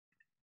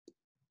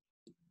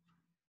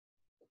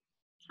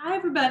Hi,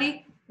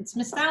 everybody. It's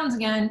Miss Downs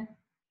again.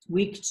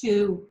 Week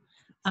 2.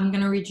 I'm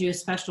going to read you a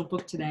special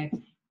book today.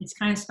 It's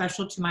kind of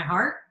special to my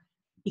heart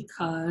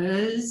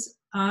because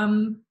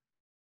I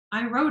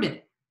wrote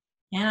it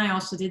and I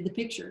also did the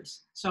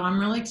pictures. So I'm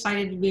really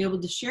excited to be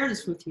able to share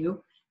this with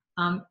you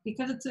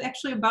because it's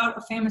actually about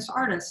a famous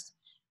artist.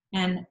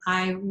 And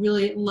I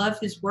really love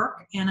his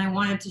work and I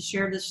wanted to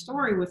share this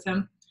story with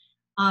him.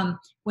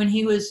 When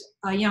he was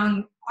a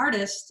young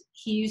artist,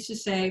 he used to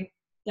say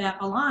that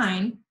a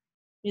line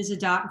is a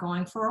dot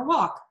going for a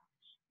walk.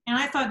 And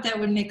I thought that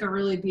would make a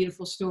really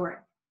beautiful story.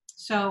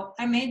 So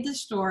I made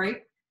this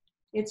story.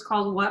 It's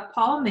called What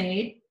Paul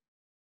Made.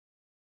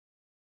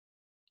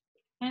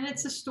 And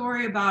it's a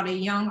story about a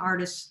young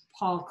artist,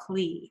 Paul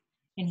Klee.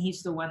 And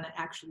he's the one that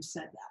actually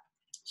said that.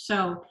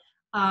 So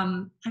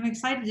I'm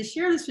excited to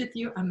share this with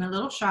you. I'm a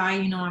little shy,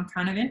 you know, I'm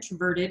kind of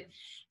introverted.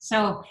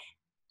 So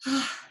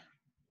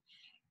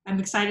I'm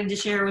excited to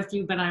share with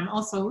you, but I'm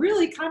also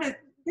really kind of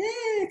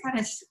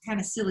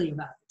silly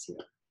about it too.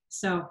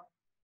 So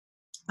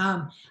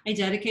I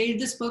dedicated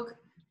this book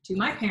to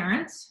my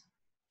parents.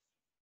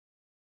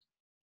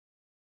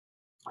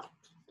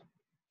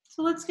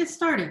 So let's get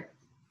started.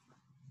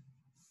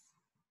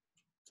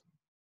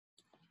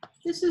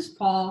 This is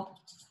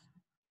Paul,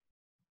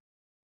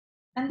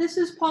 and this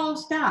is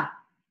Paul's dot.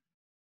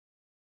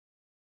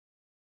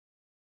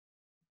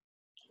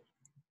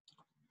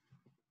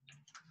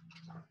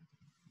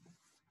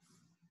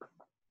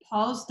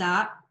 Paul's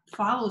dot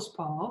follows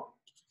Paul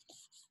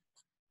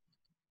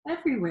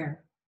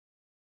everywhere.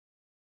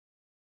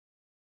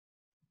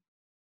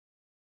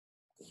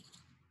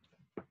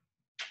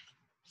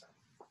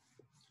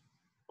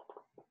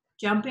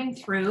 Jumping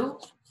through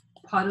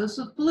puddles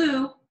of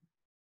blue,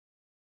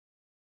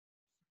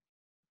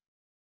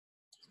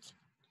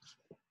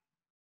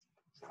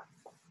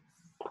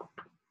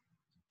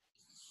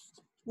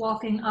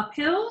 walking up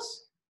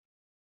hills,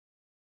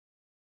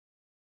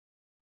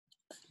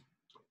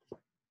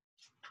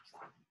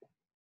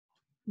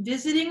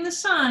 visiting the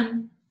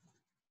sun,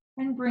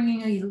 and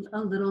bringing a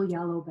little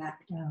yellow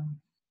back down.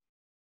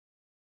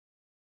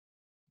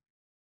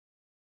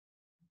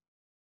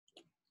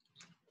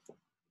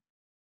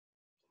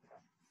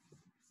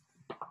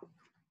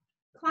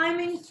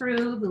 Climbing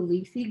through the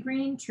leafy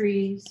green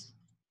trees,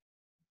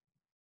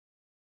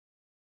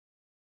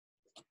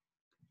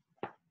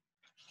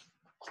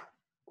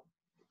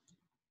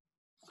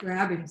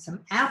 grabbing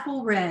some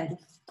apple red,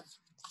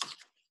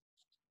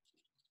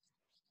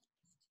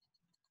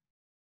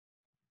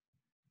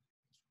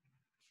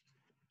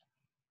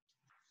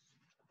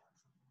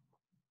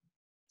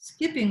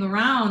 skipping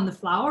around the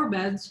flower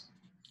beds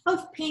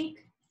of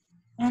pink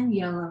and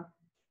yellow.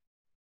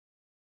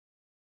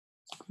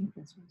 I think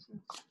that's what it says.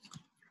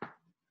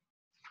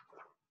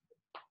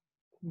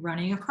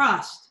 Running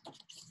across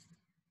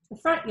the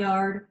front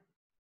yard,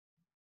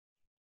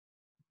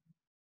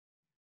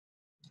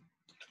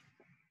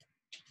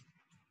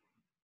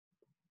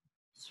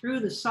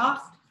 through the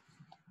soft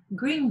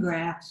green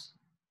grass,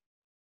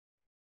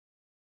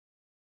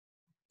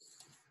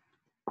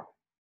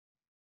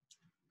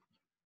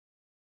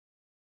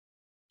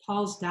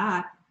 Paul's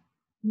dot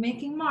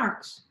making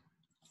marks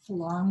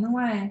along the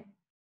way.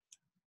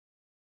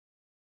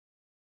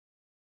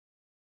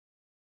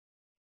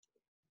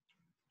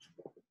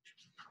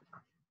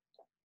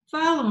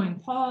 Following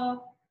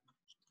Paul,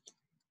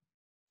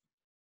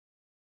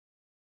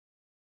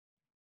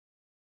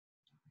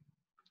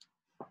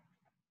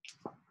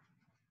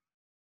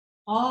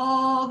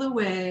 all the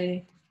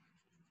way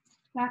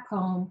back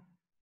home.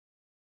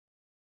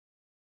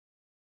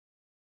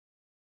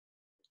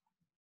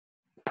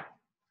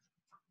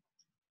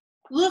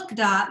 Look,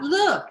 Dot,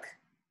 look.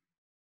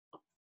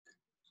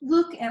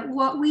 Look at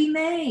what we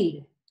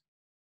made.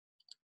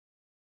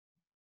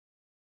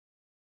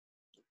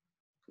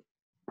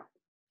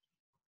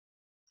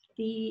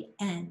 The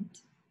end.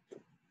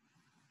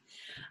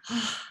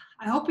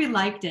 I hope you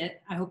liked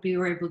it. I hope you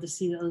were able to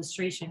see the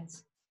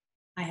illustrations.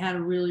 I had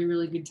a really,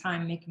 really good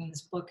time making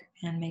this book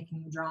and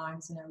making the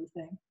drawings and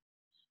everything.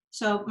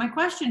 So my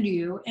question to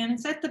you, and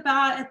it's at the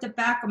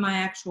back of my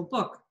actual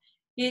book.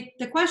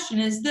 The question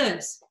is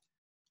this: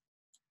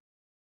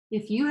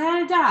 if you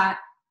had a dot,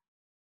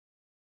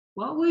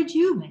 what would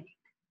you make?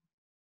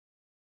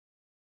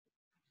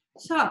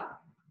 So,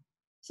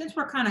 since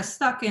we're kind of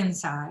stuck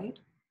inside,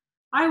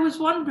 I was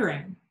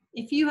wondering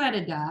if you had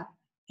a dot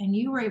and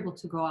you were able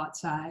to go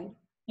outside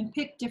and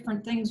pick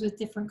different things with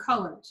different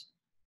colors: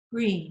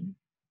 green,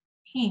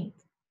 pink,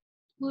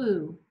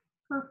 blue,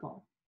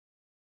 purple.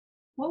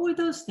 What would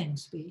those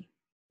things be?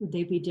 Would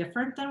they be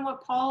different than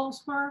what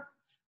Paul's were?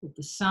 With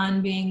the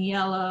sun being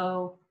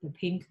yellow, the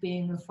pink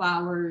being the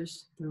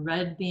flowers, the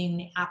red being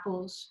the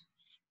apples.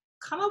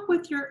 Come up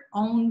with your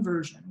own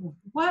version.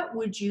 What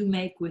would you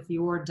make with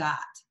your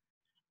dot?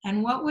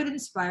 And what would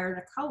inspire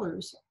the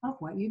colors of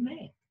what you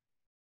made?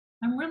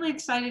 I'm really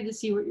excited to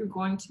see what you're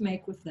going to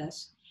make with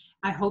this.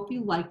 I hope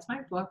you liked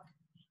my book.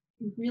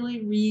 I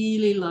really,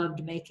 really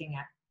loved making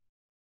it.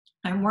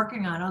 I'm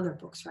working on other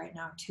books right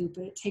now too,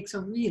 but it takes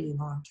a really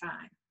long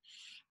time.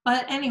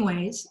 But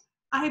anyways,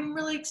 I'm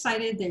really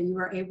excited that you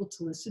were able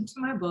to listen to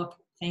my book.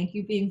 Thank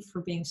you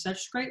for being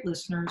such great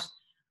listeners.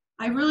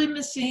 I really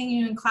miss seeing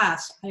you in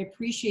class. I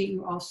appreciate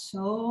you all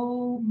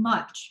so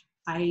much.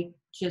 I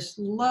just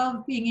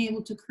love being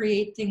able to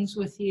create things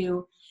with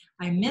you.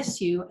 I miss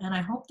you, and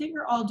I hope that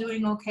you're all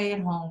doing okay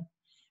at home.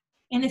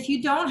 And if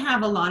you don't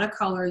have a lot of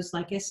colors,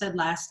 like I said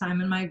last time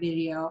in my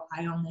video,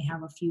 I only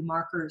have a few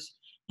markers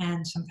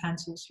and some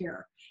pencils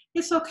here.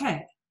 It's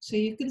okay. So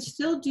you can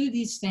still do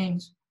these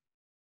things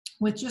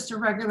with just a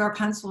regular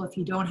pencil if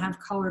you don't have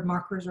colored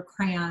markers or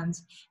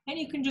crayons, and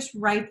you can just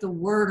write the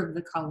word of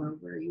the color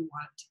where you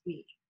want it to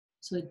be.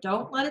 So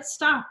don't let it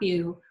stop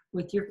you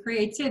with your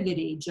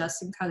creativity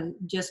just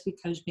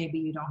because maybe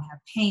you don't have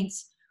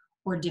paints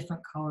or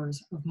different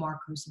colors of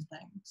markers and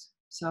things.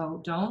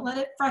 So don't let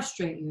it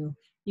frustrate you.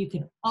 You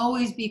can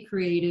always be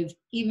creative,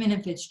 even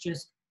if it's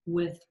just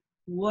with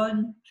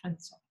one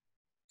pencil.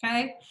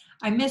 Okay?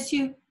 I miss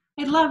you.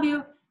 I love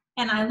you.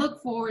 And I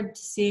look forward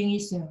to seeing you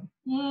soon.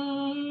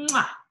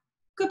 Mwah.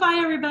 Goodbye,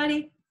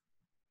 everybody.